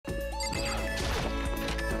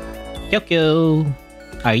Kyoko,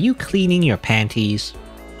 are you cleaning your panties?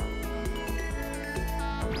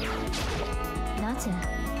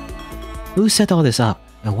 Who set all this up,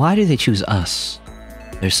 and why did they choose us?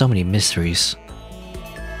 There's so many mysteries.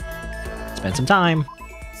 Spend some time.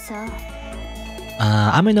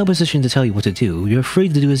 I'm in no position to tell you what to do. You're free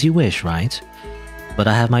to do as you wish, right? But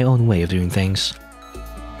I have my own way of doing things.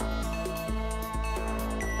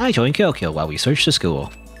 I joined Kyoko while we searched the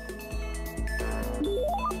school.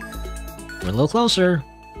 We're a little closer.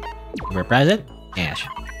 We're present? Yes.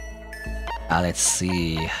 Let's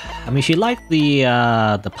see. I mean, she liked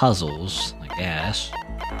the puzzles, I guess.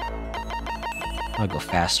 I'll go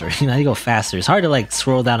faster. You know, you go faster. It's hard to like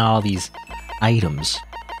scroll down all these items.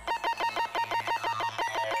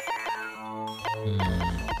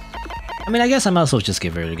 I mean, I guess I might as well just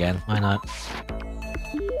give it again. Why not?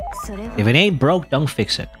 If it ain't broke, don't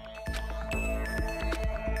fix it.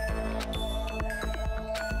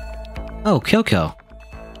 Oh, Kyoko.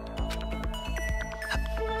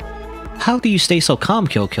 How do you stay so calm,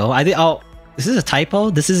 Kyoko? Oh, is this a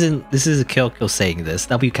typo? This is Kyoko saying this.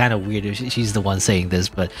 That'd be kind of weird if she's the one saying this,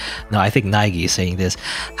 but no, I think Naegi is saying this.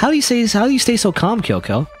 How do you stay so calm,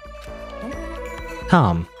 Kyoko?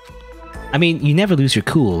 Calm. I mean, you never lose your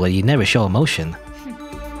cool, and you never show emotion.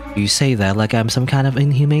 You say that like I'm some kind of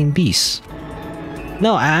inhumane beast.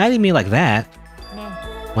 No, I didn't mean like that.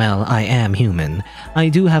 Well, I am human. I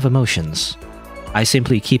do have emotions. I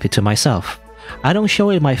simply keep it to myself. I don't show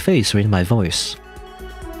it in my face or in my voice.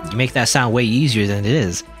 You make that sound way easier than it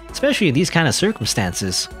is, especially in these kind of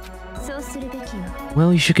circumstances.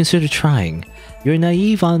 Well, you should consider trying. Your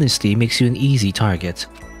naive honesty makes you an easy target.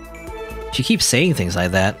 She keeps saying things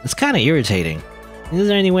like that. It's kind of irritating. Is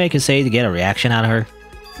there any way I can say to get a reaction out of her?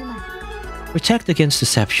 Protect against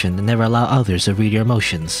deception and never allow others to read your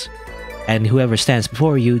emotions. And whoever stands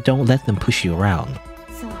before you, don't let them push you around.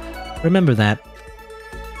 Remember that.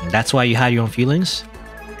 And that's why you hide your own feelings?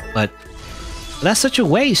 But that's such a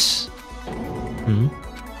waste.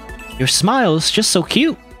 Your smile is just so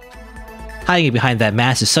cute. Hiding behind that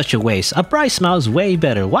mask is such a waste. A bright smile is way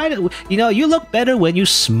better. Why do you know you look better when you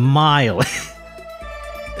smile?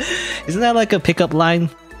 Isn't that like a pickup line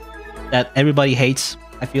that everybody hates?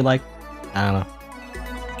 I feel like. I don't know.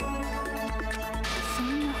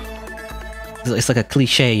 It's like a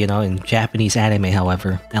cliche, you know, in Japanese anime,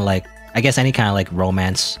 however, and like I guess any kind of like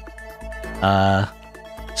romance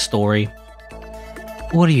story.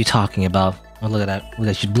 What are you talking about? Oh, look at that. Look at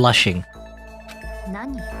that, she's blushing.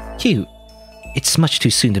 Cute. It's much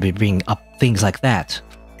too soon to be bringing up things like that.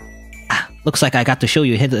 Looks like I got to show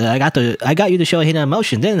you I got you to show a hidden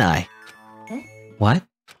emotion, didn't I? What?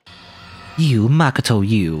 You, Makoto,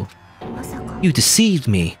 you. You deceived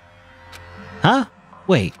me. Huh?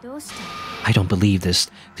 Wait. I don't believe this.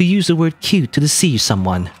 To use the word cute to deceive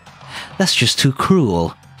someone. That's just too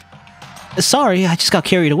cruel. Sorry, I just got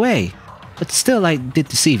carried away. But still, I did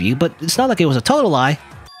deceive you, but it's not like it was a total lie.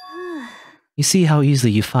 You see how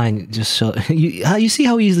easily you find just so you see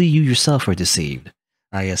how easily you yourself were deceived.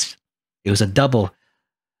 I guess it was a double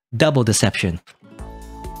deception.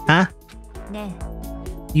 Huh?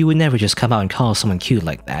 You would never just come out and call someone cute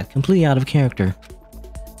like that, completely out of character.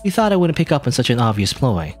 You thought I wouldn't pick up on such an obvious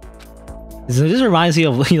ploy. This reminds me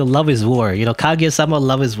of, you know, Love is War. You know, Kaguya-sama,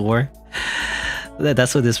 Love is War.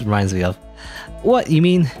 That's what this reminds me of. What, you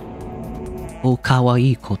mean? Oh,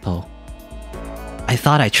 kawaii koto. I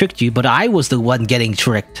thought I tricked you, but I was the one getting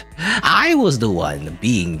tricked. I was the one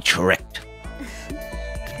being tricked.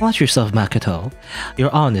 Watch yourself, Makoto.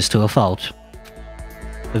 You're honest to a fault.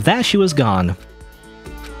 With that, she was gone.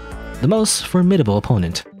 The most formidable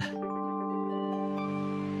opponent.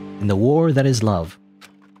 In the war that is love.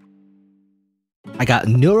 I got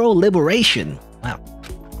neural liberation. Wow.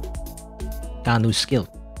 Got a new skill.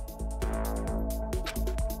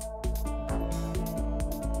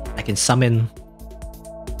 I can summon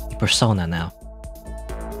a persona now.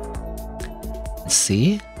 Let's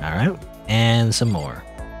see. Alright. And some more.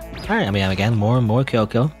 Alright, I mean, again, more and more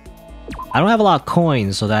Kyoko. I don't have a lot of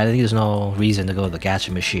coins, so that I think there's no reason to go to the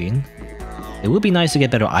gacha machine. It would be nice to get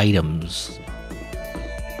better items.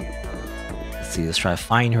 Let's see, let's try to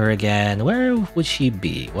find her again. Where would she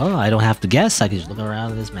be? Well, I don't have to guess, I can just look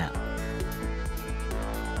around this map.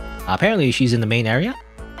 Apparently she's in the main area.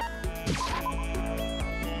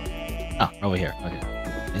 Oh, over here. Okay.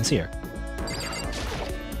 Didn't see her.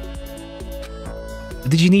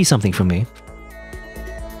 Did you need something from me?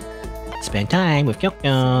 Spend time with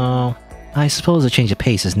Kyoko. I suppose a change of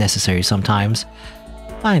pace is necessary sometimes.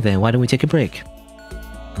 Fine then, why don't we take a break?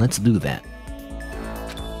 Let's do that.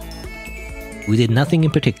 We did nothing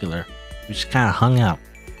in particular. We just kind of hung out.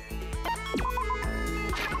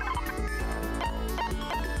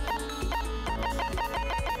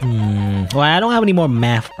 Well, I don't have any more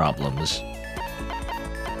math problems.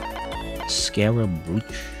 Scarabouche.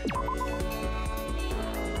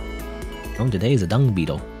 Oh, today is a dung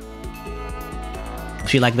beetle.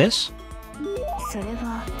 She like this?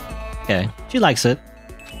 Okay, she likes it.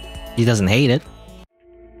 She doesn't hate it.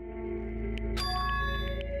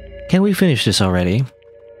 Can we finish this already?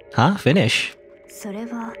 Huh? Finish?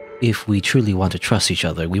 If we truly want to trust each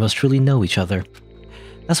other, we must truly know each other.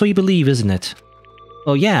 That's what you believe, isn't it?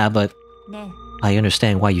 Well, yeah, but... I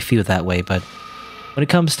understand why you feel that way, but... when it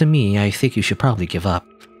comes to me, I think you should probably give up.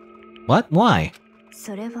 What? Why?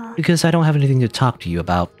 Because I don't have anything to talk to you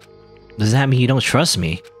about. Does that mean you don't trust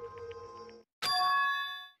me?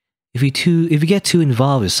 If you get too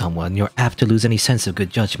involved with someone, you're apt to lose any sense of good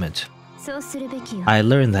judgment. I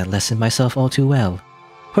learned that lesson myself all too well.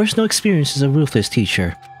 Personal experience is a ruthless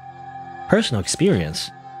teacher. Personal experience?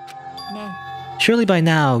 Surely by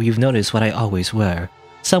now you've noticed what I always wear.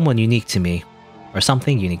 Someone unique to me. Or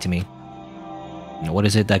something unique to me. What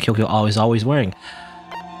is it that Kyokyo is always wearing?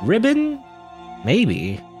 Ribbon?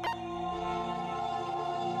 Maybe.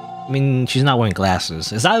 I mean, she's not wearing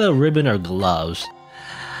glasses. It's either ribbon or gloves.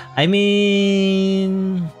 I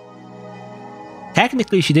mean...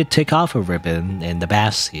 technically she did take off her ribbon in the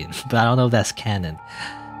bath scene, but I don't know if that's canon.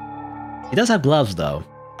 She does have gloves though,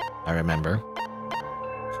 I remember.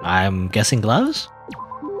 I'm guessing gloves?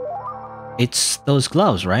 It's those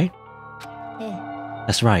gloves, right?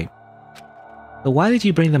 That's right. But why did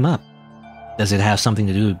you bring them up? Does it have something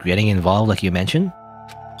to do with getting involved like you mentioned?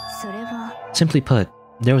 Simply put,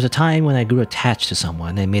 there was a time when I grew attached to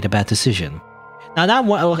someone and made a bad decision. Now,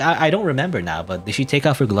 I don't remember now, but did she take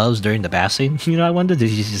off her gloves during the bath scene? You know, I wonder, did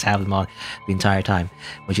she just have them on the entire time?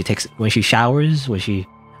 When she showers, when she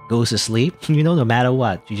goes to sleep, you know, no matter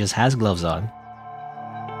what, she just has gloves on.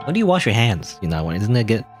 When do you wash your hands? You know, doesn't it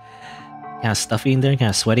get kind of stuffy in there, kind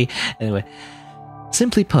of sweaty? Anyway,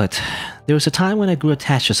 simply put, there was a time when I grew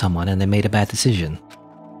attached to someone and I made a bad decision.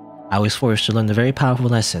 I was forced to learn a very powerful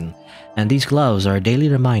lesson, and these gloves are a daily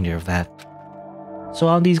reminder of that. So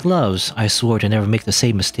on these gloves, I swore to never make the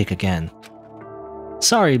same mistake again.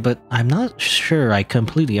 Sorry, but I'm not sure I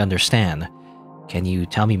completely understand. Can you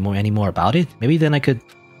tell me any more about it? Maybe then I could...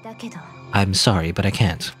 I'm sorry, but I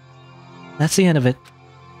can't. That's the end of it.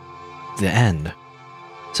 The end.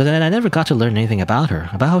 So then I never got to learn anything about her,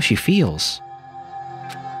 about how she feels.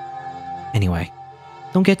 Anyway,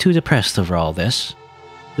 don't get too depressed over all this.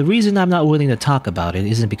 The reason I'm not willing to talk about it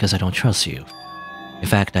isn't because I don't trust you. In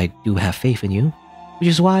fact, I do have faith in you, which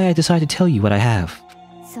is why I decided to tell you what I have.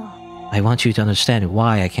 I want you to understand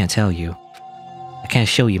why I can't tell you. I can't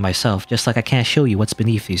show you myself, just like I can't show you what's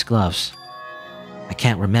beneath these gloves. I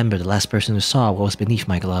can't remember the last person who saw what was beneath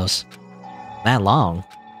my gloves. That long?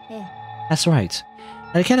 That's right.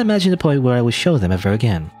 I can't imagine the point where I would show them ever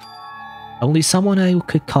again. Only someone I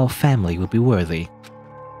could call family would be worthy.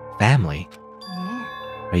 Family?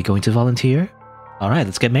 Are you going to volunteer? Alright,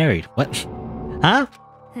 let's get married. What? Huh?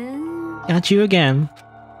 Got you again.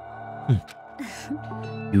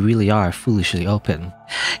 You really are foolishly open.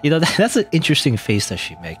 You know, that's an interesting face that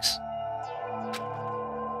she makes.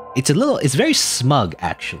 It's very smug,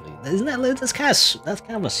 actually. Isn't that, that's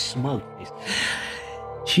kind of a smug face.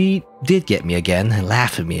 She did get me again and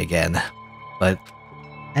laugh at me again. But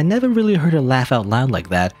I never really heard her laugh out loud like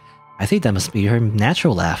that. I think that must be her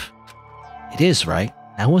natural laugh. It is, right?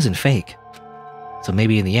 That wasn't fake. So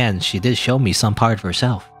maybe in the end, she did show me some part of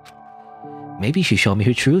herself. Maybe she showed me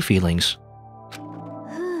her true feelings.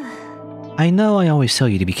 I know I always tell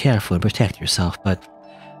you to be careful and protect yourself, but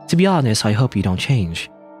to be honest, I hope you don't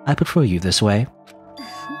change. I prefer you this way.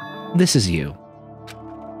 This is you.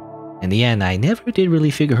 In the end, I never did really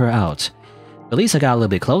figure her out. At least I got a little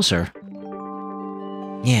bit closer.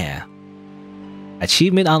 Yeah.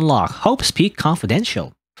 Achievement unlocked. Hope's Peak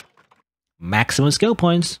Confidential. Maximum skill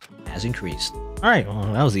points has increased. Alright,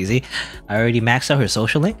 well, that was easy. I already maxed out her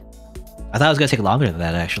social link. I thought it was gonna take longer than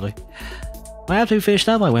that, actually. Well, after we finished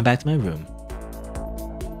up, I went back to my room.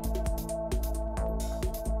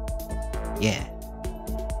 Yeah.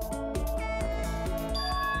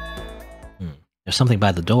 There's something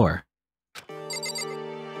by the door.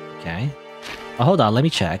 Okay. Oh, hold on, let me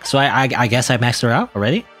check. So I guess I maxed her out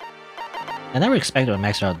already? I never expected to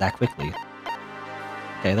max her out that quickly.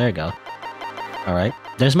 Okay, there you go. Alright.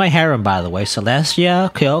 There's my harem, by the way.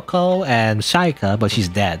 Celestia, Kyoko, and Shaika, but she's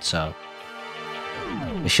dead, so...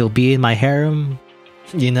 she'll be in my harem,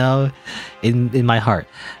 you know, in my heart.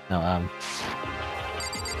 No,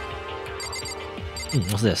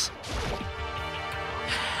 what's this?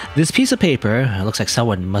 This piece of paper looks like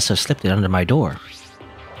someone must have slipped it under my door.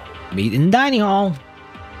 Meet in the dining hall.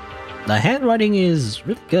 the handwriting is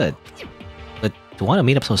really good. But to want to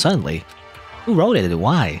meet up so suddenly, who wrote it and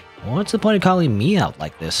why? What's the point of calling me out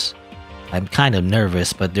like this? I'm kind of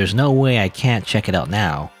nervous, but there's no way I can't check it out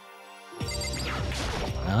now.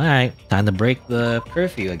 Alright, time to break the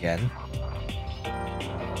curfew again.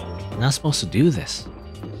 I'm not supposed to do this.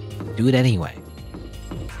 Do it anyway.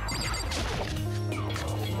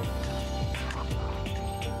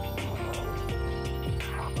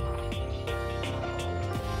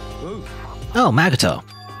 Oh, Makoto.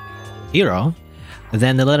 Hero.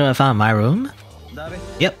 Then the letter I found in my room?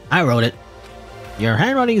 Yep, I wrote it. Your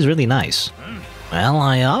handwriting is really nice. Well,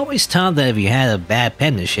 I always thought that if you had a bad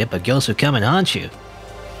penmanship, a ghost would come and haunt you.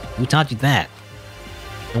 Who taught you that?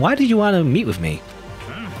 And why did you want to meet with me?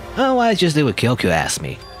 Oh, I just did what Kyoko asked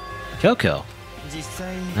me. Kyoko?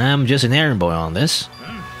 I'm just an errand boy on this.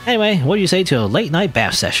 Anyway, what do you say to a late night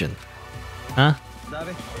bath session? Huh?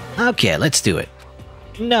 Okay, let's do it.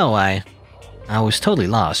 No, I was totally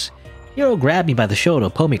lost. Hiro grabbed me by the shoulder,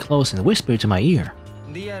 pulled me close, and whispered to my ear.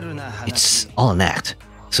 It's all an act,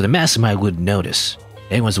 so the mastermind wouldn't notice.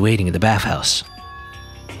 Everyone's waiting in the bathhouse.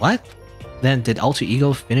 What? Then did Alter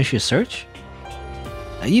Ego finish your search?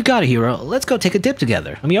 You got it, Hiro. Let's go take a dip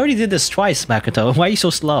together. I mean, we already did this twice, Makoto. Why are you so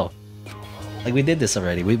slow? Like, we did this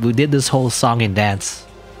already. We did this whole song and dance,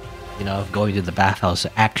 you know, of going to the bathhouse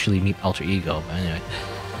to actually meet Alter Ego. But anyway,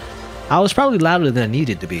 I was probably louder than I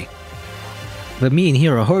needed to be. But me and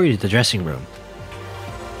Hiro hurried to the dressing room.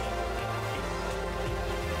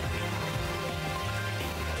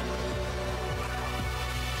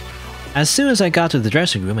 As soon as I got to the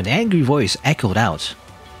dressing room, an angry voice echoed out.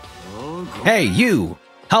 Hey, you!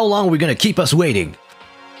 How long are we gonna keep us waiting?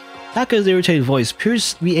 Taka's irritated voice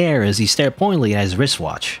pierced the air as he stared pointedly at his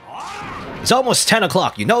wristwatch. It's almost 10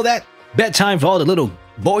 o'clock, you know that? Bedtime for all the little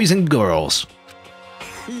boys and girls.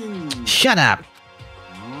 Shut up!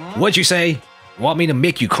 What'd you say? Want me to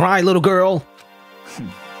make you cry, little girl?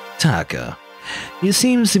 Taka, he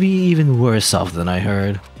seems to be even worse off than I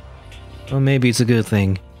heard. Or maybe it's a good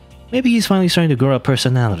thing. Maybe he's finally starting to grow a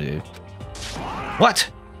personality. What?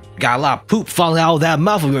 Got a lot of poop falling out of that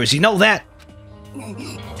mouth of yours, you know that?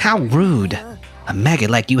 How rude. A maggot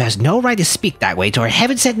like you has no right to speak that way to our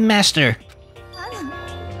heaven-sent master.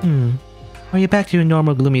 Are you back to your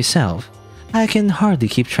normal gloomy self? I can hardly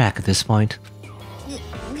keep track at this point.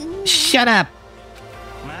 Shut up!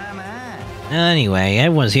 Anyway,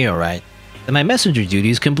 everyone's here, right? Then my messenger duty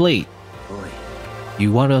is complete.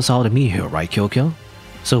 You want us all to meet here, right, Kyoko?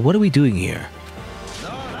 So what are we doing here?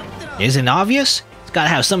 Isn't it obvious? It's gotta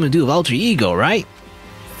have something to do with Alter Ego, right?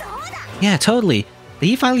 Yeah, totally. Did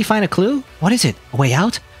you finally find a clue? What is it? A way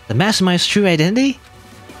out? The mastermind's true identity?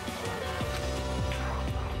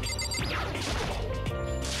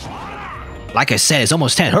 Like I said, it's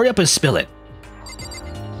almost 10. Hurry up and spill it.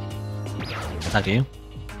 Can I talk to you?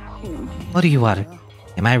 What do you want?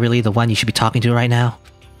 Am I really the one you should be talking to right now?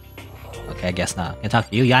 Okay, I guess not. Can I talk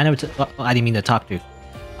to you? Yeah, I didn't mean to talk to you.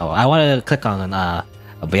 Oh, I wanted to click on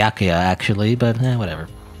Byakuya actually, but whatever.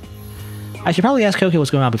 I should probably ask Kyoko what's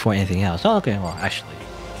going on before anything else. Oh, okay, well, actually.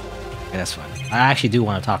 Okay, that's fine. I actually do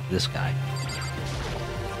want to talk to this guy.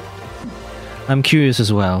 I'm curious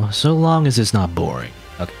as well, so long as it's not boring.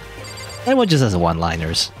 Okay. Everyone just has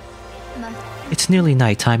one-liners. It's nearly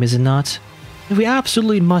nighttime, is it not? If we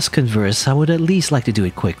absolutely must converse, I would at least like to do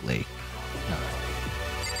it quickly.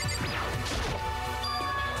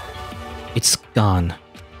 It's gone.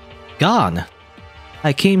 Gone!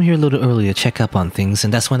 I came here a little early to check up on things,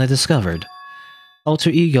 and that's when I discovered. Alter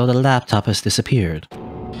Ego, the laptop has disappeared.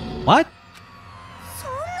 What?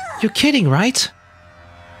 You're kidding, right?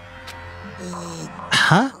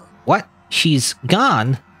 Huh? What? She's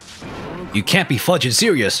gone? You can't be fudging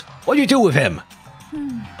serious. What'd you do with him?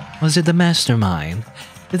 Was it the mastermind?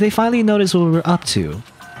 Did they finally notice what we were up to?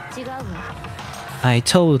 I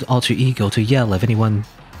told Alter Ego to yell if anyone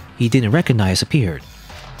he didn't recognize appeared.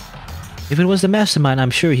 If it was the mastermind,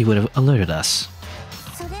 I'm sure he would have alerted us.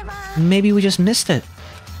 Maybe we just missed it.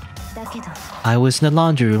 I was in the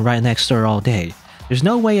laundry room right next door all day. There's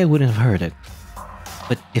no way I wouldn't have heard it.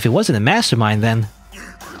 But if it wasn't the mastermind, then...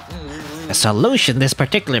 The solution to this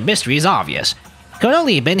particular mystery is obvious. It could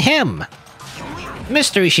only have been him.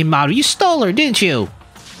 Mr. Ishimaru, you stole her, didn't you?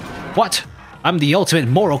 What? I'm the ultimate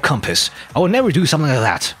moral compass. I would never do something like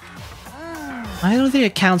that. I don't think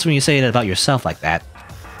it counts when you say it about yourself like that.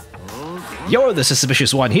 You're the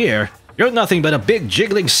suspicious one here. You're nothing but a big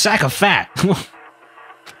jiggling sack of fat.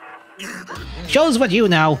 Shows what you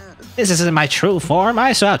know. This isn't my true form.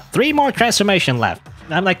 I still have 3 more transformation left.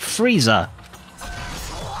 I'm like Frieza.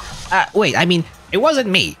 Wait, I mean, it wasn't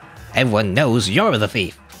me. Everyone knows you're the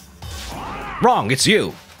thief. Wrong, it's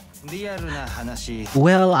you.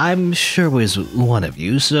 Well, I'm sure it was one of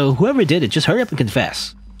you, so whoever did it, just hurry up and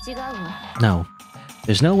confess. No,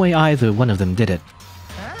 there's no way either one of them did it.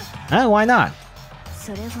 Why not?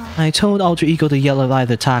 I told Alter Ego to yell if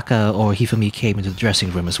either Taka or Hifumi came into the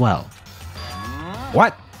dressing room as well.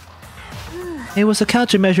 What? It was a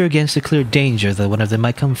countermeasure against the clear danger that one of them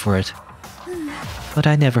might come for it. But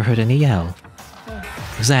I never heard any yell.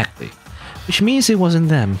 Exactly. Which means it wasn't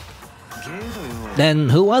them. Then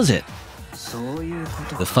who was it?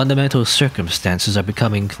 The fundamental circumstances are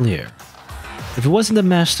becoming clear. If it wasn't the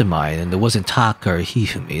mastermind and it wasn't Taka or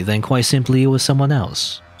Hifumi, then quite simply it was someone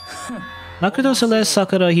else. Makoto, Celeste,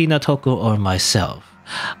 Sakura, Hina, Toko, or myself.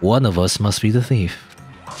 One of us must be the thief.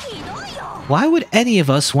 Why would any of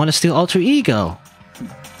us want to steal Alter Ego?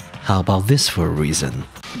 How about this for a reason?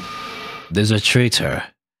 There's a traitor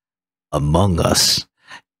among us.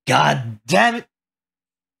 God damn it!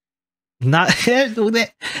 Not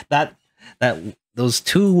that those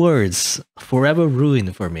two words forever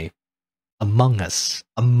ruined for me. Among us,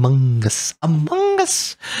 among us, among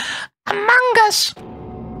us, among us.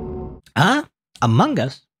 Huh? Among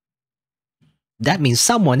us? That means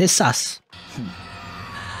someone is sus.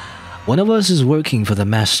 One of us is working for the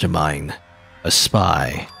mastermind, a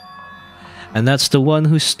spy. And that's the one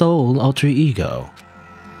who stole Alter Ego.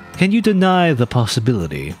 Can you deny the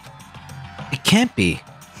possibility? It can't be.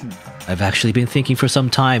 I've actually been thinking for some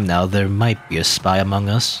time now there might be a spy among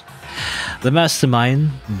us. The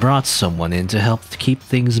mastermind brought someone in to help keep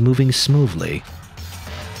things moving smoothly.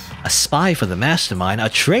 A spy for the mastermind? A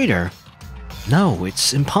traitor? No,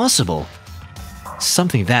 it's impossible.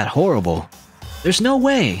 Something that horrible. There's no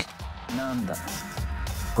way.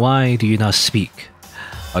 Why do you not speak?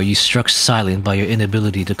 Are you struck silent by your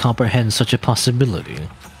inability to comprehend such a possibility?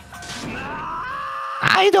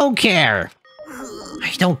 I don't care.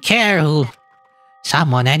 I don't care who.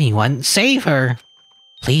 Someone, anyone, save her.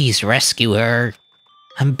 Please rescue her.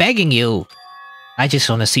 I'm begging you. I just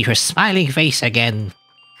want to see her smiling face again.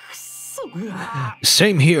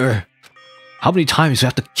 Same here. How many times do I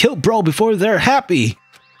have to kill bro before they're happy?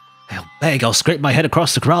 I'll beg, I'll scrape my head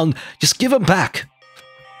across the ground. Just give him back.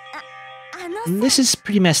 This is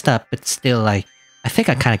pretty messed up, but still, I think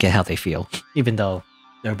I kind of get how they feel, even though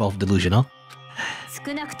they're both delusional.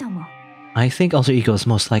 I think Alter Ego is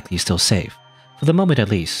most likely still safe, for the moment at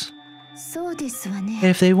least.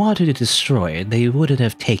 If they wanted to destroy it, they wouldn't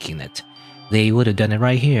have taken it. They would have done it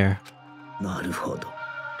right here.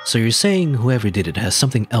 So you're saying whoever did it has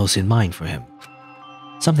something else in mind for him?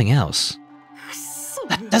 Something else?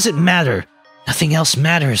 That doesn't matter. Nothing else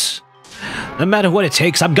matters. No matter what it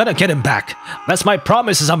takes, I'm gonna get him back. That's my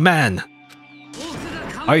promise as a man.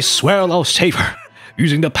 I swear I'll save her,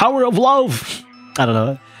 using the power of love. I don't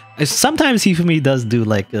know. Sometimes he, for me, does do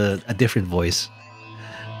like a different voice.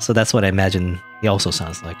 So that's what I imagine he also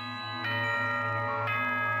sounds like.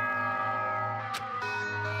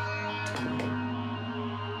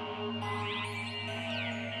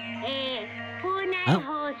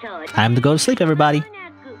 Oh, time to go to sleep, everybody.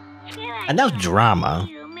 Enough drama.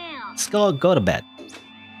 Let's go to bed.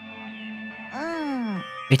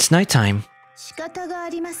 It's nighttime.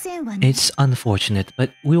 It's unfortunate,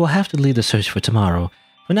 but we will have to leave the search for tomorrow.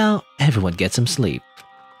 For now, everyone get some sleep.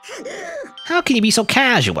 How can you be so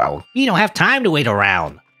casual? You don't have time to wait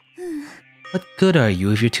around. What good are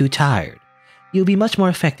you if you're too tired? You'll be much more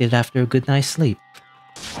effective after a good night's sleep.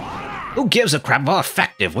 Who gives a crap about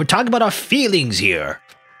effective? We're talking about our feelings here.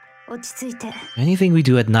 Anything we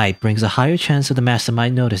do at night brings a higher chance of the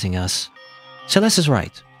mastermind noticing us. Celeste is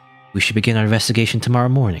right. We should begin our investigation tomorrow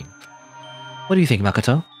morning. What do you think,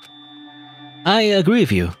 Makoto? I agree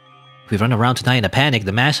with you. If we run around tonight in a panic,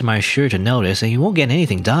 the mastermind is sure to notice and you won't get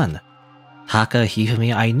anything done. Taka,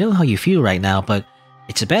 Hifumi, I know how you feel right now, but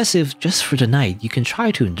it's best if, just for tonight, you can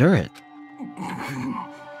try to endure it.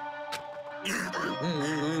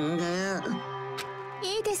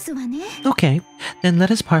 Okay, then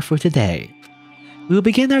let us part for today. We will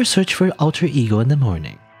begin our search for Alter Ego in the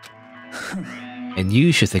morning. And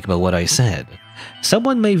you should think about what I said.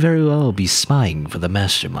 Someone may very well be spying for the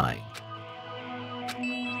mastermind.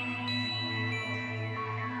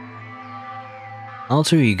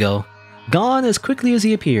 Alter Ego, gone as quickly as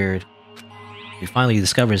he appeared. We finally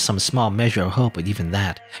discovered some small measure of hope, but even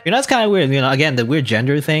that. You know, that's kind of weird. You know, again, the weird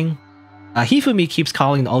gender thing. Hifumi keeps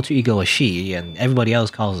calling the Alter Ego a she, and everybody else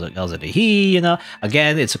calls it a he, you know?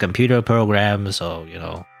 Again, it's a computer program, so, you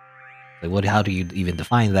know, like how do you even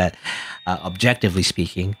define that, objectively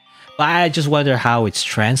speaking? But I just wonder how it's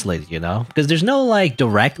translated, you know? Because there's no, like,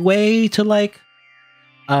 direct way to,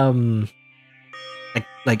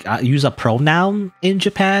 use a pronoun in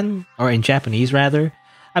Japan, or in Japanese, rather.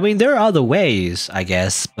 I mean, there are other ways, I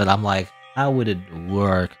guess, but I'm like, how would it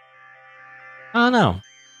work? I don't know.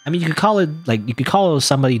 I mean, you could call it like you could call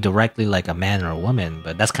somebody directly like a man or a woman,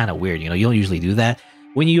 but that's kind of weird. You know, you don't usually do that.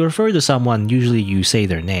 When you refer to someone, usually you say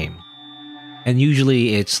their name, and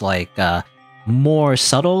usually it's like more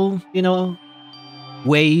subtle, you know,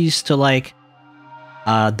 ways to like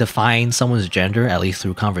define someone's gender, at least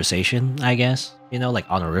through conversation, I guess. You know, like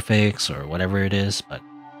honorifics or whatever it is, but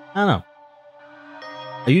I don't know.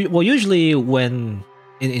 Well, usually when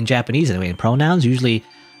in Japanese anyway, in pronouns, usually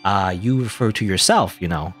you refer to yourself, you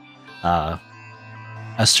know, a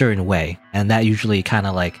certain way, and that usually kind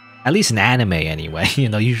of like, at least in anime anyway, you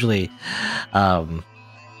know, usually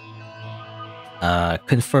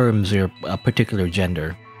confirms your particular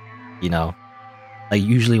gender, you know. Like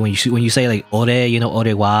usually when you say like ore, you know,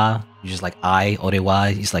 ore wa, you just like I, ore wa,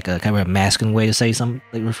 it's like a kind of a masculine way to say something,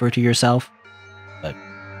 like refer to yourself. But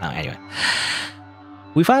anyway.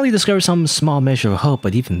 We finally discovered some small measure of hope,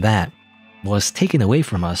 but even that was taken away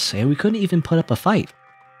from us, and we couldn't even put up a fight.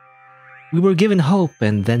 We were given hope,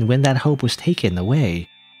 and then when that hope was taken away,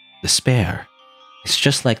 despair. It's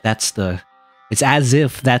just like it's as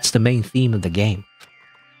if that's the main theme of the game.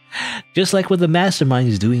 Just like what the mastermind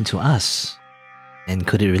is doing to us. And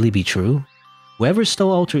could it really be true? Whoever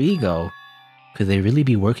stole Alter Ego, could they really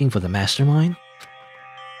be working for the mastermind?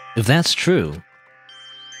 If that's true...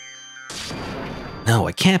 No,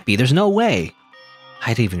 it can't be. There's no way.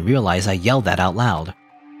 I didn't even realize I yelled that out loud.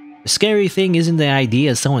 The scary thing isn't the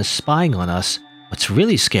idea of someone spying on us. What's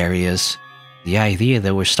really scary is the idea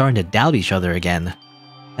that we're starting to doubt each other again.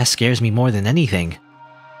 That scares me more than anything.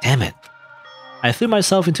 Damn it. I threw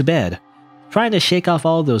myself into bed, trying to shake off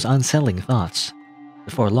all those unsettling thoughts.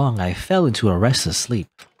 Before long, I fell into a restless sleep.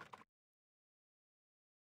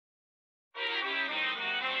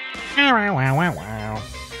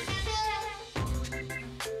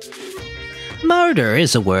 Murder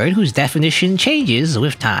is a word whose definition changes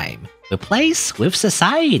with time, with place, with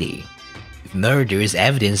society. If murder is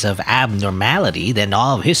evidence of abnormality, then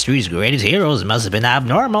all of history's greatest heroes must have been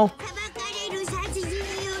abnormal.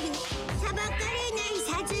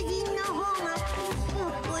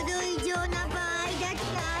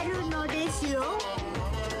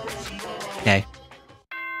 Okay.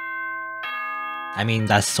 I mean,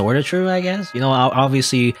 that's sort of true, I guess. You know,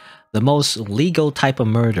 obviously, the most legal type of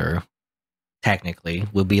murder, technically,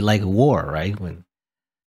 would be like war, right? When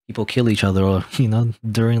people kill each other, or, you know,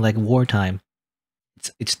 during like wartime.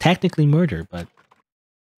 It's technically murder, but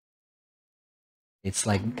it's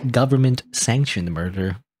like government sanctioned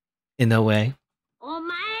murder, in a way.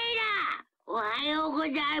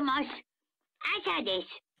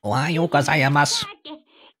 Ohayou gozaimasu.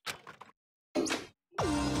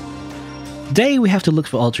 Today we have to look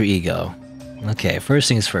for Alter Ego. Okay, first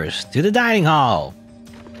things first, to the dining hall!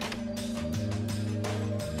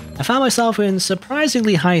 I found myself in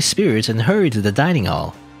surprisingly high spirits and hurried to the dining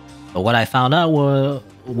hall. But what I found out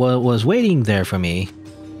was waiting there for me.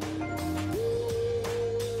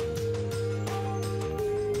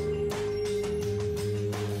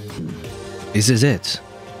 This is it.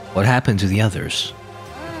 What happened to the others?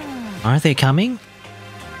 Aren't they coming?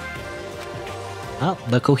 Well,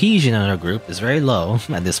 the cohesion in our group is very low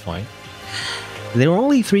at this point. There were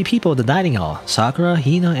only 3 people at the dining hall: Sakura,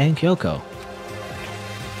 Hina, and Kyoko.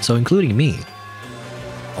 So including me.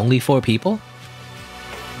 Only 4 people?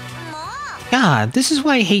 God, this is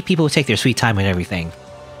why I hate people who take their sweet time with everything.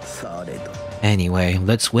 Anyway,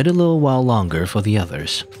 let's wait a little while longer for the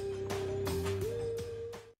others.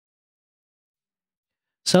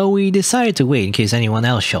 So we decided to wait in case anyone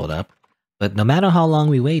else showed up, but no matter how long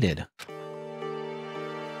we waited.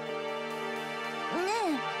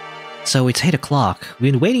 So it's 8 o'clock.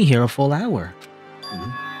 We've been waiting here a full hour.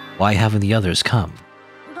 Why haven't the others come?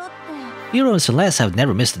 Hiro and Celeste have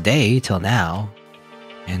never missed a day till now.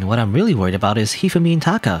 And what I'm really worried about is Hifumi and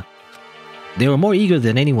Taka. They were more eager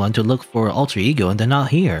than anyone to look for Alter Ego and they're not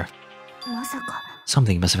here.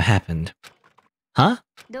 Something must have happened. Huh?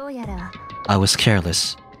 I was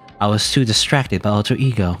careless. I was too distracted by Alter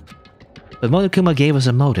Ego. But Monokuma gave us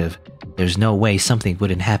a motive. There's no way something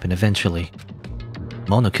wouldn't happen eventually.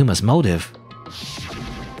 Monokuma's motive?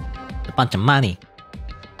 A bunch of money.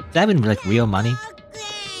 Is that even like real money?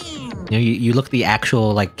 You know, you look at the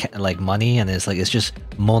actual like money and it's just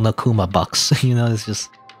Monokuma bucks. You know, it's just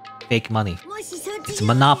fake money. It's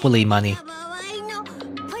monopoly money.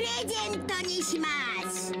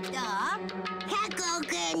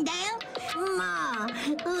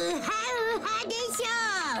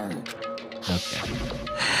 Okay.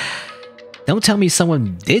 Don't tell me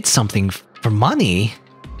someone did something for money.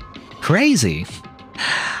 Crazy.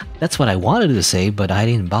 That's what I wanted to say, but I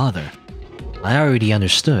didn't bother. I already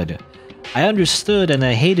understood. I understood and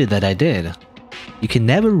I hated that I did. You can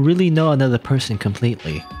never really know another person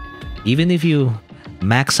completely. Even if you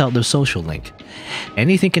max out their social link.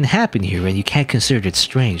 Anything can happen here and you can't consider it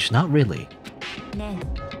strange, not really.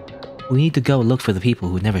 We need to go look for the people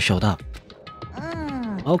who never showed up.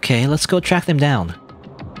 Okay, let's go track them down.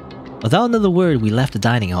 Without another word, we left the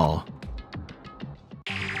dining hall.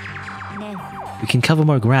 We can cover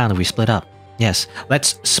more ground if we split up. Yes,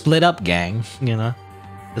 let's split up, gang, you know?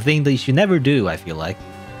 The thing that you should never do, I feel like.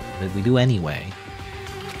 But we do anyway.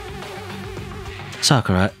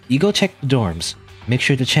 Sakura, you go check the dorms. Make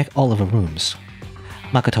sure to check all of the rooms.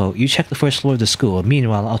 Makoto, you check the first floor of the school.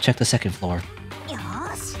 Meanwhile, I'll check the second floor.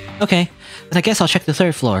 Okay, then I guess I'll check the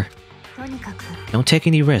third floor. Don't take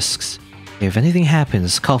any risks. If anything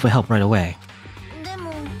happens, call for help right away.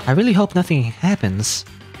 I really hope nothing happens.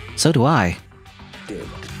 So do I.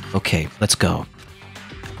 Okay, let's go.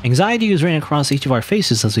 Anxiety was written across each of our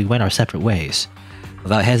faces as we went our separate ways.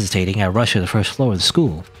 Without hesitating, I rushed to the first floor of the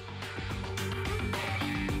school.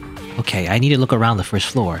 Okay, I need to look around the first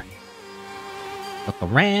floor. Look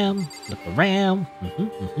around, look around.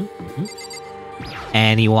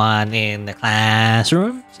 Anyone in the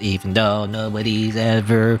classrooms? Even though nobody's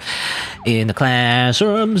ever in the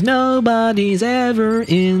classrooms, nobody's ever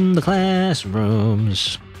in the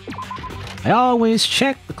classrooms. I always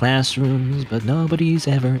check the classrooms, but nobody's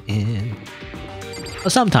ever in. Well,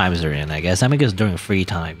 sometimes they're in, I guess. I mean, I guess during free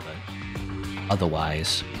time, but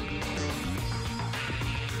otherwise.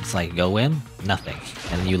 It's like, go in, nothing,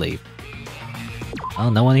 and then you leave. Oh,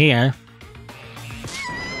 no one here.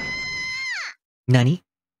 Nani?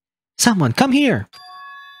 Someone, come here!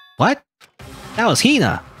 What? That was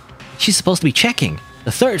Hina! She's supposed to be checking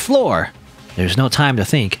the third floor! There's no time to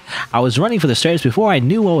think. I was running for the stairs before I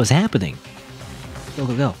knew what was happening. Go,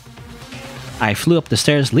 go, go. I flew up the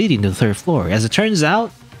stairs leading to the third floor. As it turns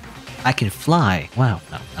out, I can fly. Wow.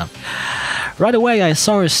 No. Right away, I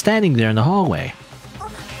saw her standing there in the hallway.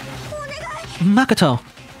 Makoto!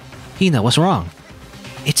 Hina, what's wrong?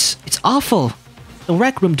 It's awful! The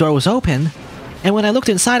rec room door was open, and when I looked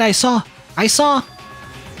inside, I saw...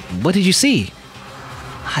 What did you see?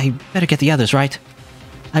 I better get the others, right?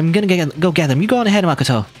 I'm gonna go get them. You go on ahead,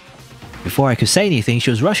 Makoto. Before I could say anything, she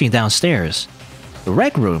was rushing downstairs. The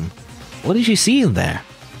rec room? What did she see in there?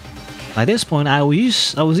 By this point, I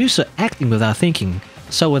was used to acting without thinking,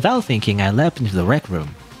 so without thinking, I leapt into the rec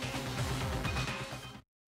room.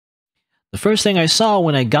 The first thing I saw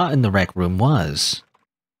when I got in the rec room was...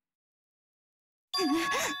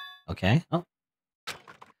 Okay, oh.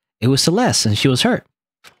 It was Celeste, and she was hurt.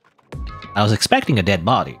 I was expecting a dead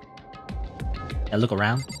body. I look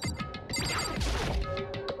around.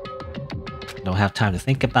 Don't have time to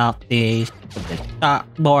think about this. The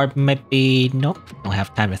dartboard, maybe. Nope. Don't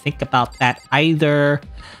have time to think about that either.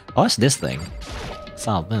 Oh, what's this thing?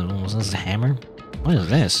 Was this a hammer? What is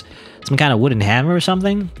this? Some kind of wooden hammer or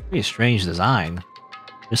something? Pretty strange design.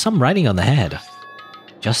 There's some writing on the head.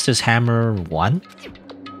 Justice Hammer 1?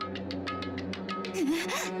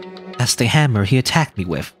 That's the hammer he attacked me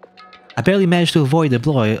with. I barely managed to avoid the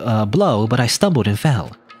blow, but I stumbled and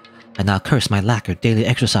fell. I now curse my lack of daily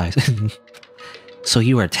exercise. So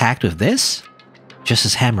you were attacked with this?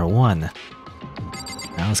 Justice Hammer 1.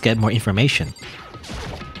 Now let's get more information.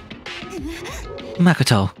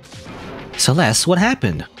 Makoto. Celeste, what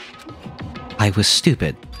happened? I was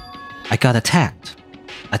stupid. I got attacked.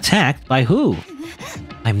 Attacked by who?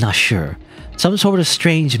 I'm not sure. Some sort of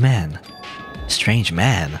strange man. Strange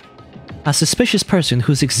man? A suspicious person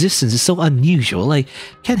whose existence is so unusual, I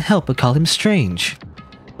can't help but call him strange.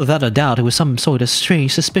 Without a doubt, it was some sort of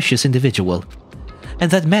strange, suspicious individual.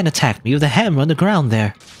 And that man attacked me with a hammer on the ground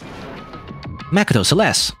there. Makoto,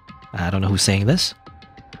 Celeste. I don't know who's saying this.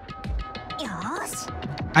 Yes.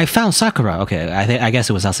 I found Sakura. Okay, I guess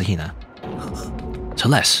it was Asahina.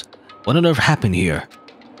 Celeste, what on earth happened here?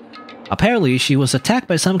 Apparently, she was attacked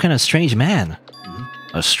by some kind of strange man.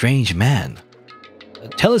 A strange man?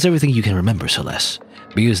 Tell us everything you can remember, Celeste.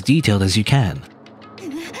 Be as detailed as you can.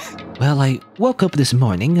 Well, I woke up this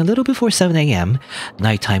morning a little before 7 AM.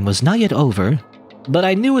 Nighttime was not yet over, but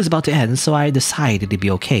I knew it was about to end, so I decided it'd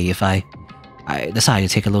be okay if I decided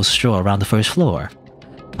to take a little stroll around the first floor.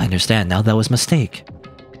 I understand now that was a mistake.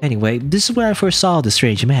 Anyway, this is where I first saw the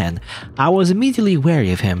strange man. I was immediately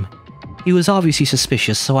wary of him. He was obviously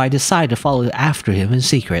suspicious, so I decided to follow after him in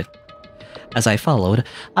secret. As I followed,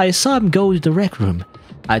 I saw him go to the rec room.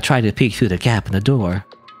 I tried to peek through the gap in the door,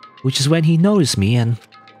 which is when he noticed me and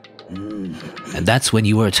that's when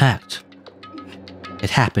you were attacked.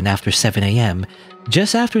 It happened after 7 AM,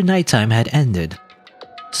 just after nighttime had ended.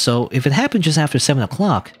 So if it happened just after 7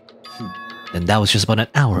 o'clock, then that was just about an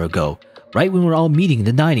hour ago, right when we were all meeting in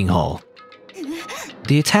the dining hall.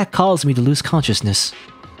 The attack caused me to lose consciousness,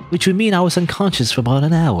 which would mean I was unconscious for about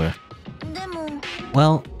an hour.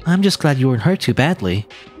 Well, I'm just glad you weren't hurt too badly.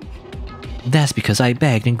 That's because I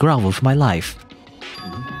begged and groveled for my life.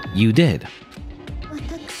 You did.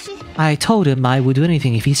 I told him I would do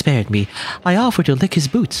anything if he spared me. I offered to lick his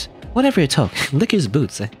boots. Whatever it took. Lick his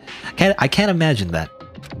boots. I can't imagine that.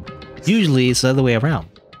 Usually it's the other way around.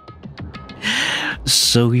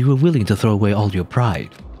 So you were willing to throw away all your pride.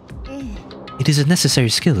 It is a necessary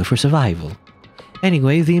skill for survival.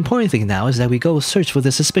 Anyway, the important thing now is that we go search for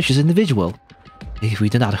the suspicious individual. If we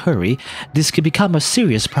do not hurry, this could become a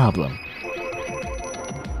serious problem.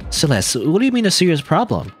 Celeste, what do you mean a serious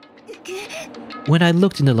problem? When I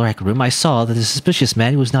looked in the rec room, I saw that the suspicious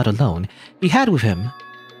man was not alone. He had with him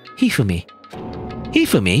Hifumi.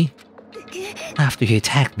 Hifumi? After he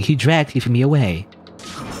attacked me, he dragged Hifumi away.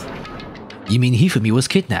 You mean Hifumi was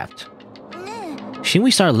kidnapped? Shouldn't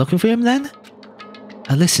we start looking for him then?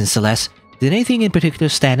 Listen, Celeste, did anything in particular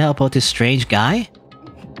stand out about this strange guy?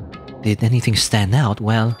 Did anything stand out?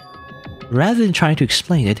 Well, rather than trying to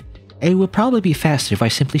explain it, it would probably be faster if I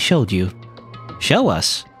simply showed you. Show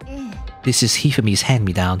us? This is Hifumi's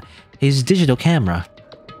hand-me-down, his digital camera.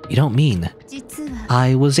 You don't mean...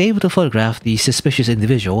 I was able to photograph the suspicious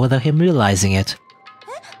individual without him realizing it.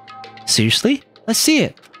 Seriously? Let's see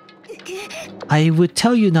it. I would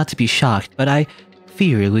tell you not to be shocked, but I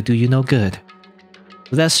fear it would do you no good.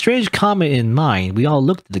 With that strange comment in mind, we all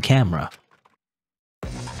looked at the camera.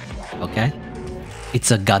 Okay.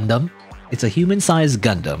 It's a Gundam. It's a human-sized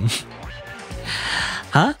Gundam.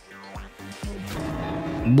 Huh?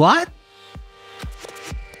 What?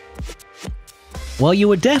 Well, you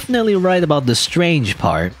were definitely right about the strange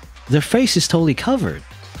part. Their face is totally covered.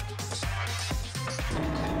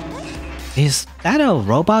 Is that a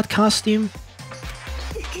robot costume?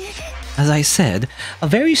 As I said, a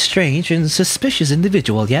very strange and suspicious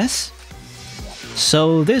individual, yes?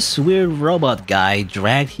 So this weird robot guy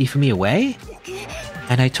dragged Hifumi away?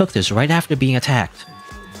 And I took this right after being attacked.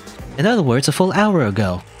 In other words, a full hour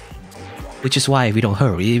ago. Which is why if we don't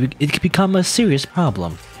hurry, it could become a serious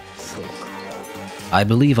problem. I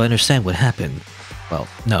believe I understand what happened. Well,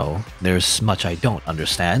 no, there's much I don't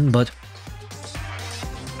understand, but...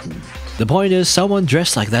 The point is, someone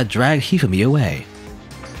dressed like that dragged Hifumi away.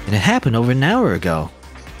 And it happened over an hour ago.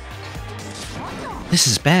 This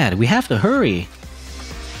is bad, we have to hurry.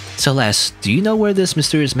 Celeste, do you know where this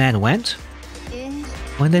mysterious man went?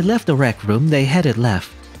 When they left the rec room, they headed left.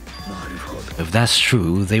 If that's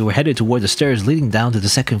true, they were headed toward the stairs leading down to the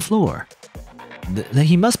second floor. Then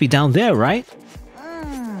he must be down there, right?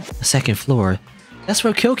 The second floor. That's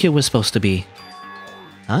where Kyokyo was supposed to be.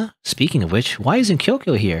 Huh? Speaking of which, why isn't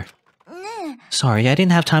Kyokyo here? Sorry, I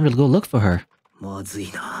didn't have time to go look for her.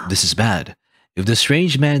 This is bad. If the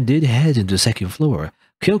strange man did head into the second floor,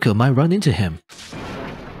 Kyokyo might run into him.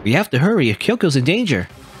 We have to hurry, Kyokyo's in danger.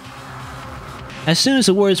 As soon as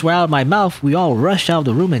the words were out of my mouth, we all rushed out of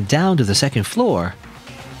the room and down to the second floor.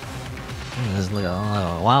 This is like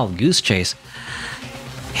a wild goose chase.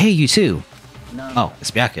 Hey, you two. Oh, it's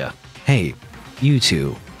Byakuya. Hey, you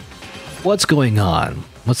two. What's going on?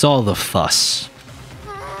 What's all the fuss?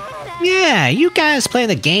 Yeah, you guys playing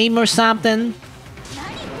a game or something?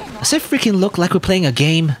 Does it freaking look like we're playing a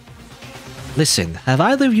game? Listen, have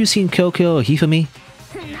either of you seen Kyokyo or Hifumi?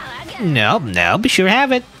 No, we sure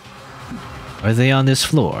haven't. Are they on this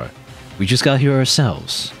floor? We just got here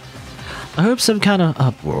ourselves. I heard some kind of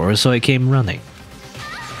uproar, so I came running.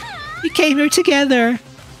 We came here together.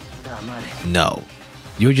 No,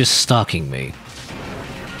 you're just stalking me.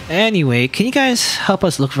 Anyway, can you guys help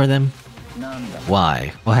us look for them?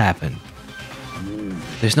 Why? What happened?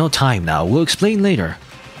 There's no time now, we'll explain later.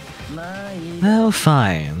 Well,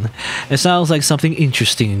 fine. It sounds like something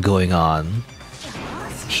interesting going on.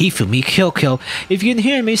 Hifumi, Kyokyo, if you can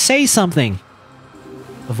hear me, say something!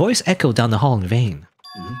 A voice echoed down the hall in vain.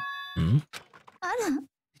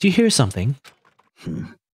 Did you hear something?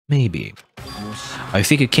 Maybe. I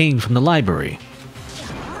think it came from the library.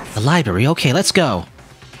 The library? Okay, let's go!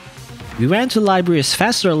 We ran to the library as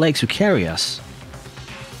fast as our legs could carry us.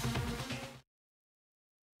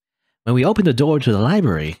 When we opened the door to the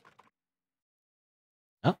library...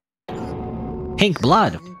 Oh. Pink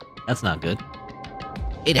blood! That's not good.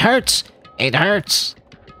 It hurts! It hurts!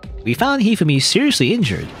 We found Hifumi seriously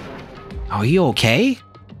injured. Are you okay?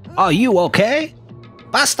 Are you okay?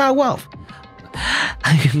 Basta Wolf!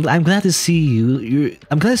 I'm glad to see you.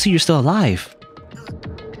 I'm glad to see you're still alive.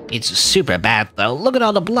 It's super bad though. Look at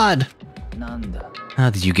all the blood. How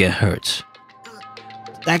did you get hurt?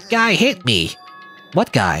 That guy hit me!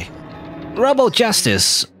 What guy? Robo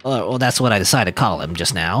Justice! Well, that's what I decided to call him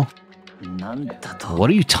just now. What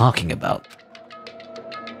are you talking about?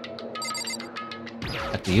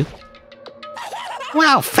 Back to you.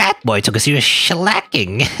 Wow, Fat Boy took a serious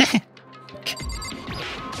shellacking!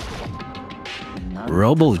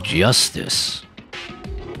 Robo Justice.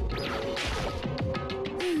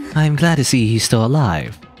 I'm glad to see he's still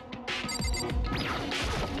alive.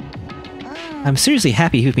 I'm seriously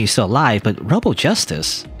happy he's still alive, but Robo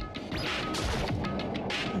Justice?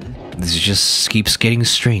 This just keeps getting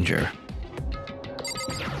stranger.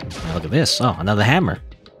 Now look at this. Oh, another hammer.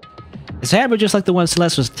 It's a hammer just like the one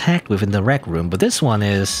Celeste was attacked with in the rec room, but this one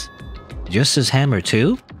is just his hammer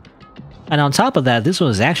too? And on top of that, this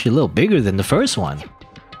one is actually a little bigger than the first one.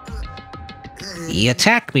 He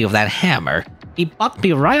attacked me with that hammer. He bucked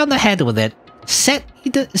me right on the head with it. Sent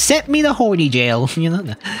me to horny jail, you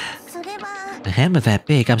know? A hammer that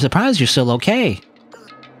big, I'm surprised you're still okay.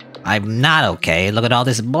 I'm not okay, look at all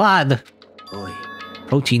this blood.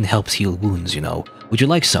 Protein helps heal wounds, you know. Would you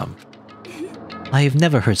like some? I have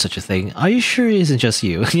never heard such a thing. Are you sure it isn't just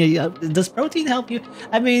you? Does protein help you?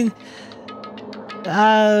 I mean,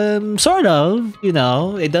 sort of, you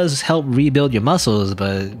know. It does help rebuild your muscles,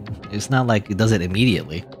 but it's not like it does it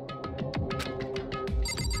immediately.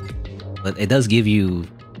 But it does give you,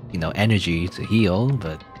 you know, energy to heal,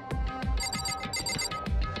 but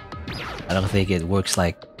I don't think it works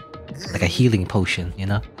like a healing potion, you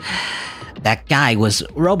know? That guy was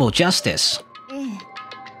Robo Justice.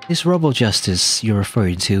 This Robo Justice you're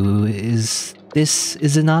referring to is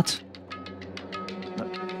it not?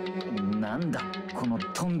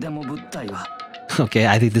 Okay,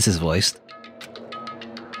 I think this is voiced.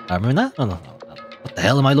 Remember that? Oh no. What the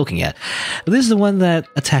hell am I looking at? This is the one that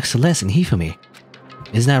attacks Celeste and Hifumi.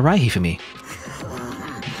 Isn't that right, Hifumi?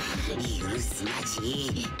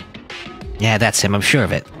 Yeah, that's him, I'm sure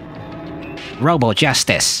of it. Robo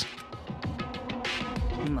Justice.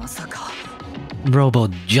 Robo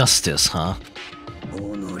Justice, huh?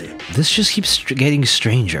 This just keeps getting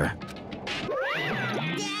stranger.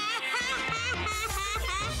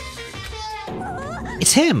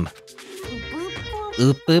 It's him!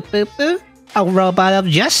 Oop boop boop boop. A robot of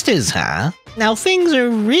justice, huh? Now things are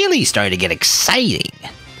really starting to get exciting.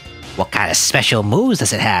 What kind of special moves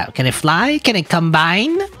does it have? Can it fly? Can it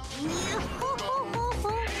combine?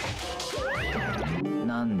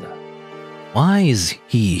 Why is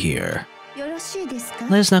he here?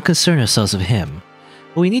 Let's not concern ourselves with him.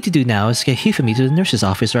 What we need to do now is get Hifumi to the nurse's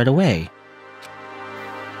office right away.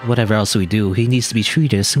 Whatever else we do, he needs to be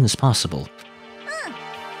treated as soon as possible.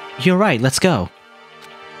 You're right, let's go.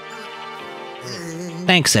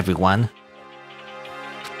 Thanks, everyone.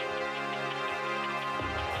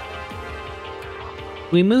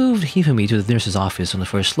 We moved Hifumi to the nurse's office on the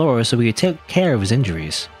first floor so we could take care of his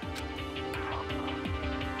injuries.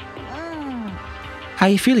 How are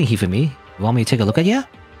you feeling, Hifumi? You want me to take a look at you?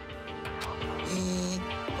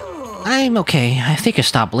 I'm okay. I think I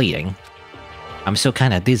stopped bleeding. I'm still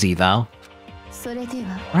kinda dizzy, though.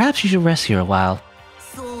 Perhaps you should rest here a while.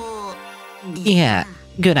 Yeah,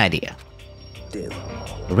 good idea.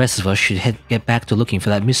 The rest of us should get back to looking for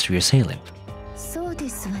that mystery assailant.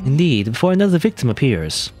 Indeed, before another victim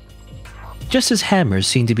appears. Justice's hammers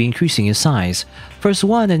seem to be increasing in size. First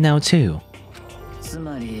one and now two.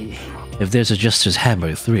 If there's a Justice's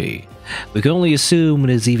Hammer 3, we can only assume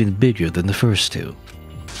it is even bigger than the first two.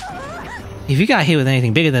 If you got hit with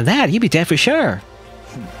anything bigger than that, you'd be dead for sure.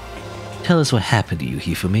 Tell us what happened to you,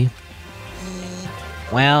 Hifumi.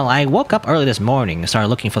 Well, I woke up early this morning and started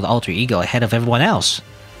looking for the alter ego ahead of everyone else.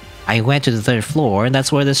 I went to the third floor, and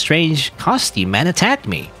that's where the strange costume man attacked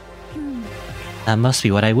me. That must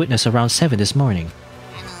be what I witnessed around 7 this morning.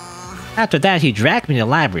 After that, he dragged me to the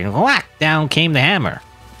library, and whack! Down came the hammer.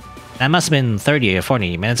 That must have been 30 or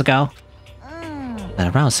 40 minutes ago.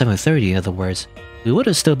 At around 7:30, in other words, we would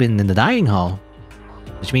have still been in the dining hall.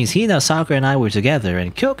 Which means Hina, Sakura, and I were together,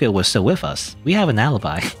 and Kyoko was still with us. We have an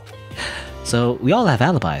alibi. So, we all have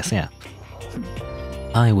alibis, yeah.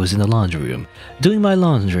 I was in the laundry room, doing my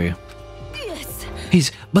laundry. Yes.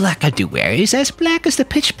 His black underwear is as black as the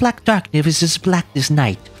pitch black darkness is as black this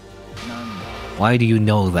night. Why do you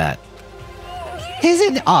know that?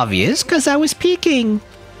 Isn't it obvious? Cause I was peeking.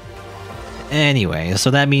 Anyway,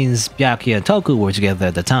 so that means Byakuya and Toku were together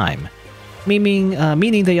at the time. Meaning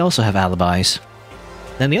they also have alibis.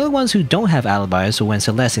 Then the only ones who don't have alibis are when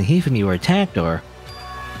Celeste and Hifumi were attacked, or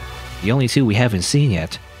the only two we haven't seen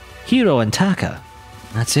yet, Hiro and Taka.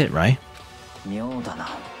 That's it, right?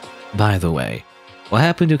 By the way, what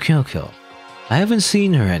happened to Kyoko? I haven't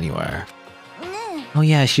seen her anywhere. Oh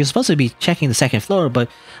yeah, she was supposed to be checking the second floor, but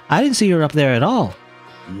I didn't see her up there at all.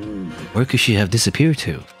 Where could she have disappeared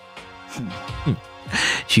to?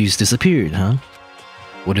 She's disappeared, huh?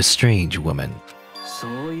 What a strange woman.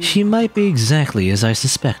 She might be exactly as I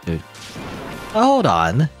suspected. Hold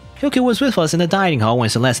on. Kyoko was with us in the dining hall when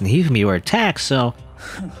Celeste and Hifumi were attacked, so...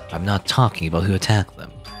 I'm not talking about who attacked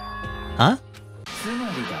them. Huh?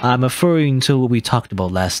 I'm referring to what we talked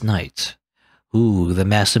about last night. Who the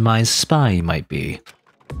mastermind's spy might be.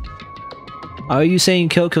 Are you saying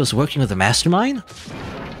Kyoko's working with the mastermind?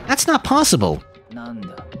 That's not possible.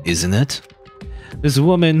 Isn't it? This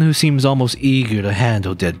woman who seems almost eager to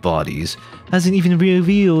handle dead bodies hasn't even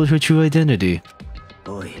revealed her true identity.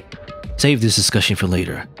 Save this discussion for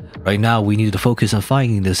later. Right now, we need to focus on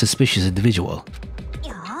finding the suspicious individual.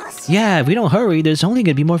 Yeah, if we don't hurry, there's only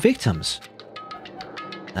gonna be more victims.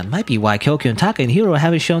 That might be why Kyoko and Taka and Hiro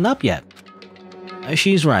haven't shown up yet.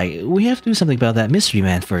 She's right. We have to do something about that mystery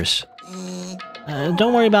man first.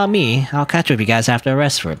 Don't worry about me. I'll catch up with you guys after a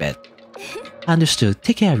rest for a bit. Understood.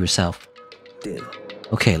 Take care of yourself.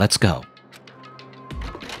 Okay, let's go.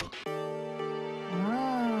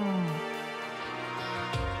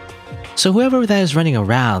 So whoever that is running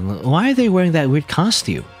around, why are they wearing that weird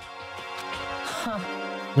costume?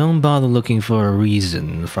 Don't bother looking for a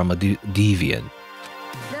reason from a deviant.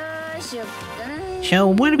 So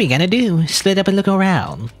what are we gonna do? Split up and look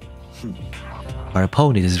around? Our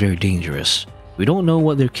opponent is very dangerous. We don't know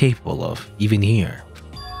what they're capable of, even here.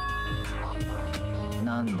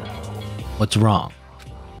 What's wrong?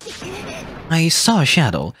 I saw a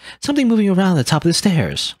shadow. Something moving around the top of the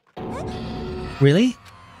stairs. Really?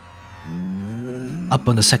 Up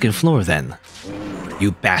on the second floor then.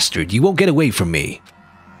 You bastard, you won't get away from me.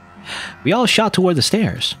 We all shot toward the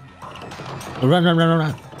stairs. Run, run, run, run,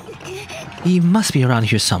 run. He must be around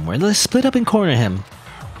here somewhere. Let's split up and corner him.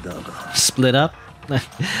 Split up?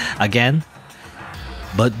 Again?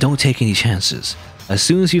 But don't take any chances. As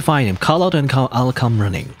soon as you find him, call out and I'll come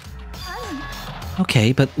running.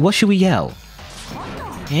 Okay, but what should we yell?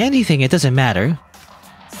 Anything, it doesn't matter.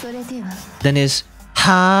 Then is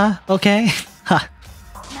ha, okay? Ha.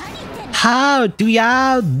 Ha, do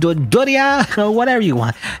ya, do ya, or whatever you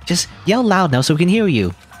want. Just yell loud now so we can hear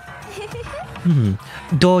you.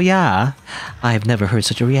 Do ya? I've never heard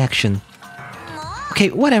such a reaction.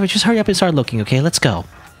 Okay, whatever, just hurry up and start looking, okay? Let's go.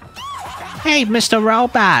 Hey, Mr.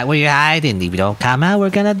 Robot, where you hiding? If you don't come out, we're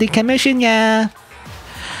gonna decommission ya.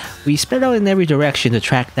 We spread out in every direction to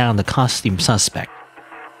track down the costume suspect.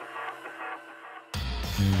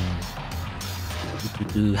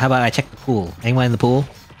 How about I check the pool? Anyone in the pool?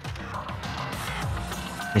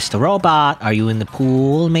 Mr. Robot, are you in the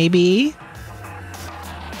pool, maybe?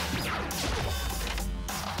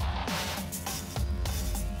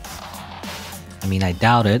 I mean, I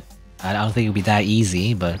doubt it. I don't think it'll be that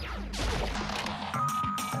easy, but...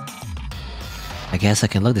 I guess I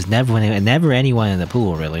can look. There's never anyone in the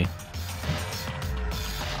pool, really.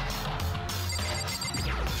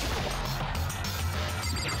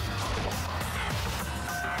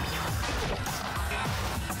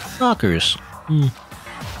 Lockers.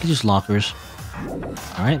 Just lockers.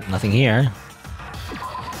 Alright, nothing here.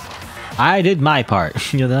 I did my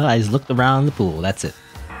part. You know, I just looked around the pool. That's it.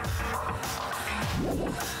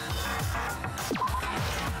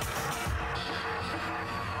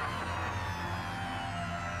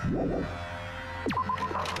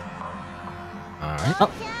 Alright.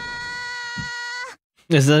 Oh.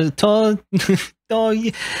 There's a what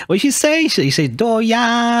did she say? Should you say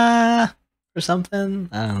Doya or something?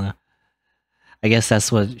 I don't know. I guess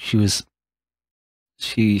that's what she was.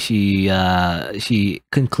 She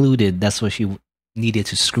concluded that's what she needed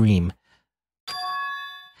to scream.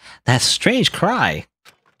 That strange cry.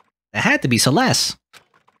 It had to be Celeste.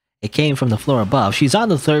 It came from the floor above. She's on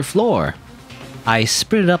the third floor. I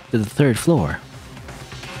sprinted up to the third floor.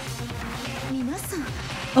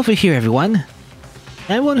 Over here, everyone.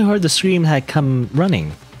 Everyone who heard the scream had come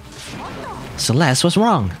running. Celeste, what's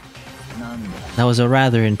wrong? That was a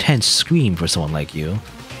rather intense scream for someone like you.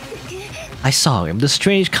 I saw him, the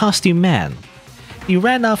strange costume man. He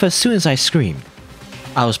ran off as soon as I screamed.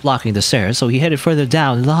 I was blocking the stairs, so he headed further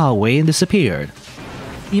down the hallway and disappeared.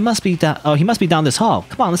 He must be down. Oh, he must be down this hall.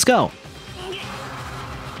 Come on, let's go.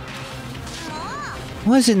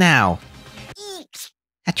 What is it now?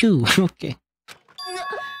 Achoo. Okay.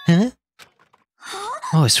 Huh?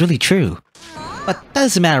 Oh, it's really true. But that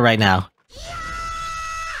doesn't matter right now.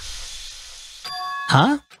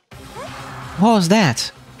 Huh? What was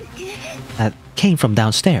that? That came from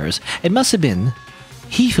downstairs. It must have been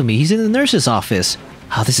Hifumi. He's in the nurse's office.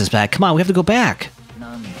 Oh, this is bad. Come on, we have to go back.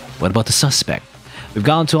 What about the suspect? We've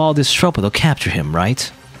gone to all this trouble to capture him, right?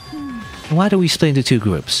 Why do we split into two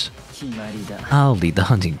groups? I'll lead the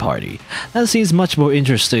hunting party. That seems much more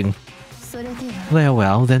interesting.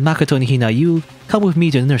 Well, then Makoto and Hina, you come with me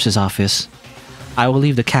to the nurse's office. I will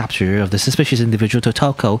leave the capture of the suspicious individual to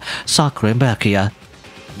Toko, Sakura, and Bakuya.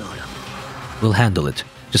 We'll handle it.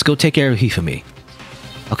 Just go take care of Hifumi.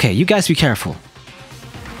 Okay, you guys be careful.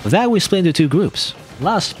 With that, we split into two groups. A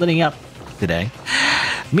lot of splitting up today.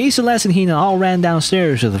 Me, Celeste, and Hina all ran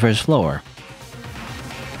downstairs to the first floor.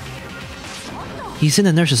 He's in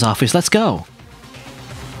the nurse's office, let's go!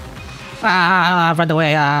 Run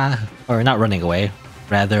away, Or not running away,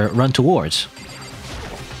 rather run towards.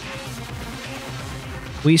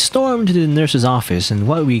 We stormed to the nurse's office, and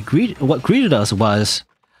what greeted us was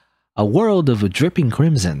a world of dripping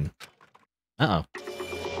crimson. Uh-oh.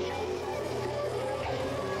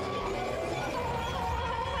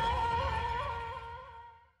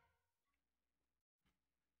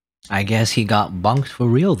 I guess he got bunked for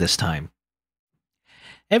real this time.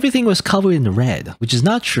 Everything was covered in red, which is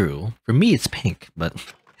not true. For me, it's pink, but...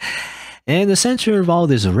 in the center of all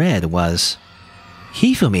this red was...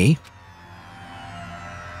 Hifumi.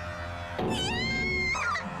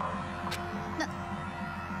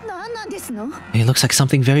 It looks like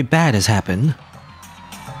something very bad has happened.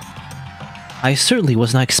 I certainly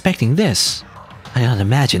was not expecting this. I did not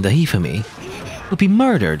imagine that Hifumi would be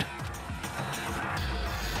murdered.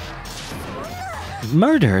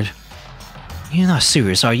 Murdered? You're not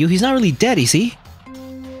serious, are you? He's not really dead, is he?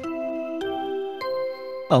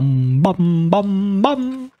 Bum bum bum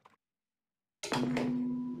bum.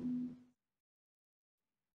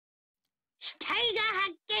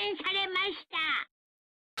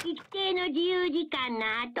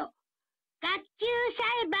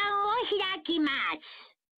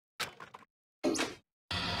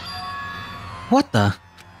 What the?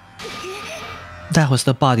 That was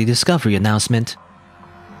the body discovery announcement.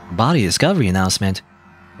 Body discovery announcement?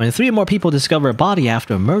 When 3 more people discover a body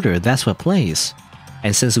after a murder, that's what plays.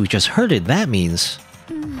 And since we just heard it, that means...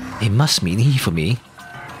 it must mean Hifumi.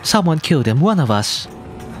 Someone killed him, one of us.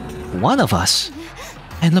 One of us?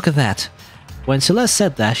 And look at that. When Celeste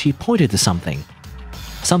said that, she pointed to something.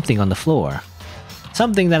 Something on the floor.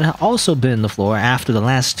 Something that had also been on the floor after the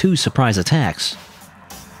last 2 surprise attacks.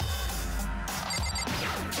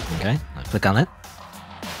 Okay, I'll click on it.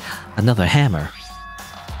 Another hammer.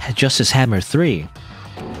 Justice Hammer 3.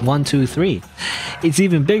 1, 2, 3. It's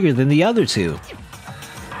even bigger than the other 2.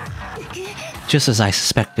 Just as I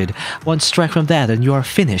suspected, one strike from that and you are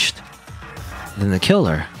finished. Then the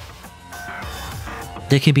killer.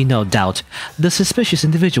 There can be no doubt, the suspicious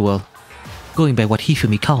individual. Going by what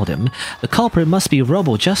Hifumi called him, the culprit must be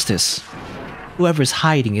Robo Justice. Whoever's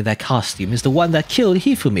hiding in that costume is the one that killed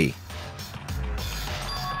Hifumi.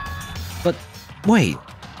 But wait,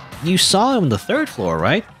 you saw him on the 3rd floor,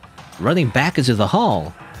 right? Running back into the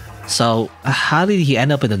hall. So how did he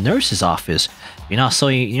end up in the nurse's office? You're not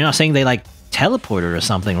saying they like teleported or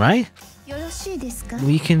something, right?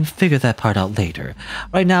 We can figure that part out later.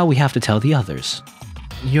 Right now we have to tell the others.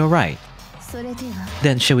 You're right.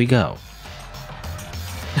 Then shall we go?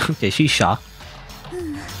 Okay, she's shocked.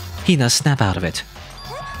 Hina, snap out of it.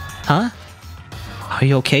 Huh? Are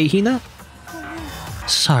you okay, Hina?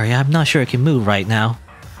 Sorry, I'm not sure I can move right now.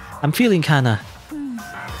 I'm feeling kinda...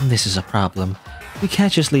 This is a problem. We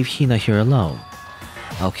can't just leave Hina here alone.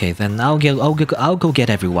 Okay, then I'll go get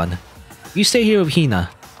everyone. You stay here with Hina.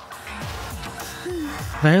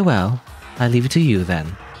 Very well. I leave it to you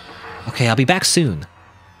then. Okay, I'll be back soon.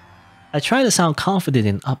 I try to sound confident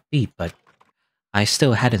and upbeat, but I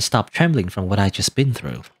still hadn't stopped trembling from what I'd just been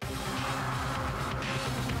through.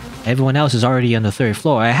 Everyone else is already on the 3rd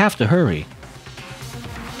floor. I have to hurry.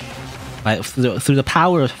 Through the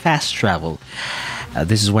power of fast travel.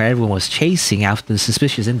 This is where everyone was chasing after the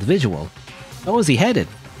suspicious individual. Where was he headed?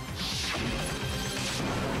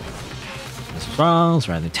 This was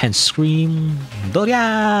rather intense scream.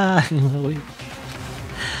 Doria!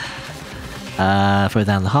 Further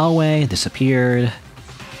down the hallway, disappeared.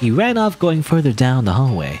 He ran off going further down the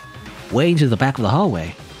hallway. Way into the back of the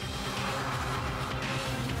hallway.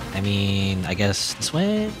 I mean, I guess this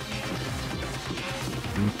way?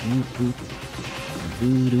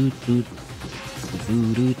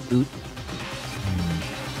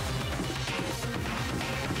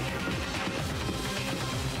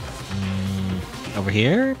 Over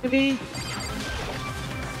here, maybe?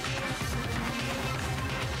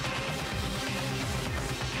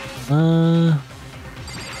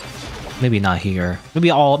 Maybe not here.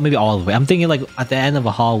 Maybe all the way. I'm thinking like at the end of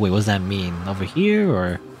a hallway. What does that mean? Over here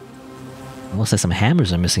or? It looks like some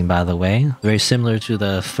hammers are missing, by the way. Very similar to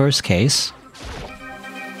the first case.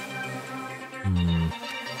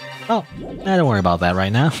 Oh, don't worry about that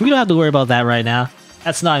right now. We don't have to worry about that right now.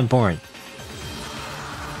 That's not important.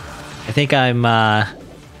 I think I'm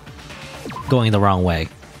going the wrong way.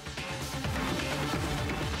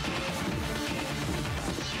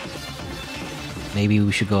 Maybe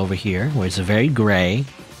we should go over here, where it's very gray,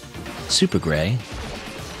 super gray,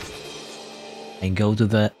 and go to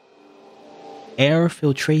the air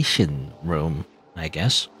filtration room, I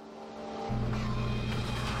guess.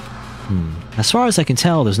 As far as I can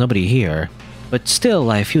tell, there's nobody here, but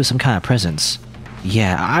still, I feel some kind of presence.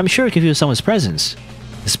 Yeah, I'm sure I can feel someone's presence.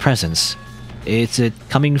 This presence. Is it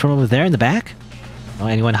coming from over there in the back? Oh,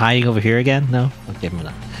 anyone hiding over here again? No? Okay, I'm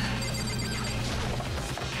not.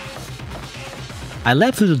 I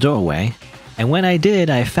leapt through the doorway, and when I did,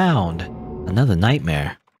 I found another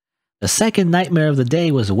nightmare. The second nightmare of the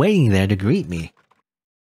day was waiting there to greet me.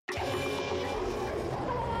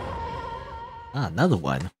 Ah, another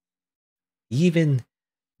one. Even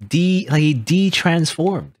he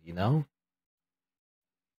de-transformed, you know?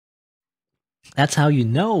 That's how you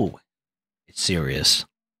know it's serious.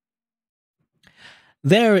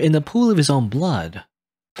 There, in the pool of his own blood,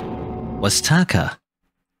 was Taka,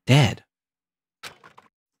 dead.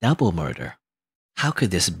 Double murder. How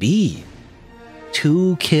could this be?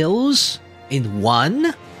 2 kills in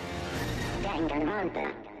 1?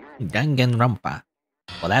 Danganronpa.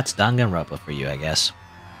 Well, that's Danganronpa for you, I guess.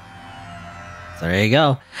 So there you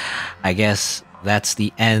go. I guess that's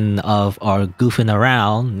the end of our goofing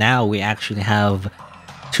around. Now we actually have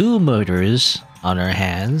 2 murders on our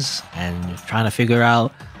hands and trying to figure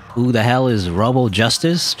out who the hell is Robo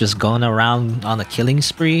Justice, just going around on a killing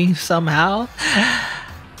spree somehow.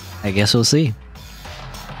 I guess we'll see.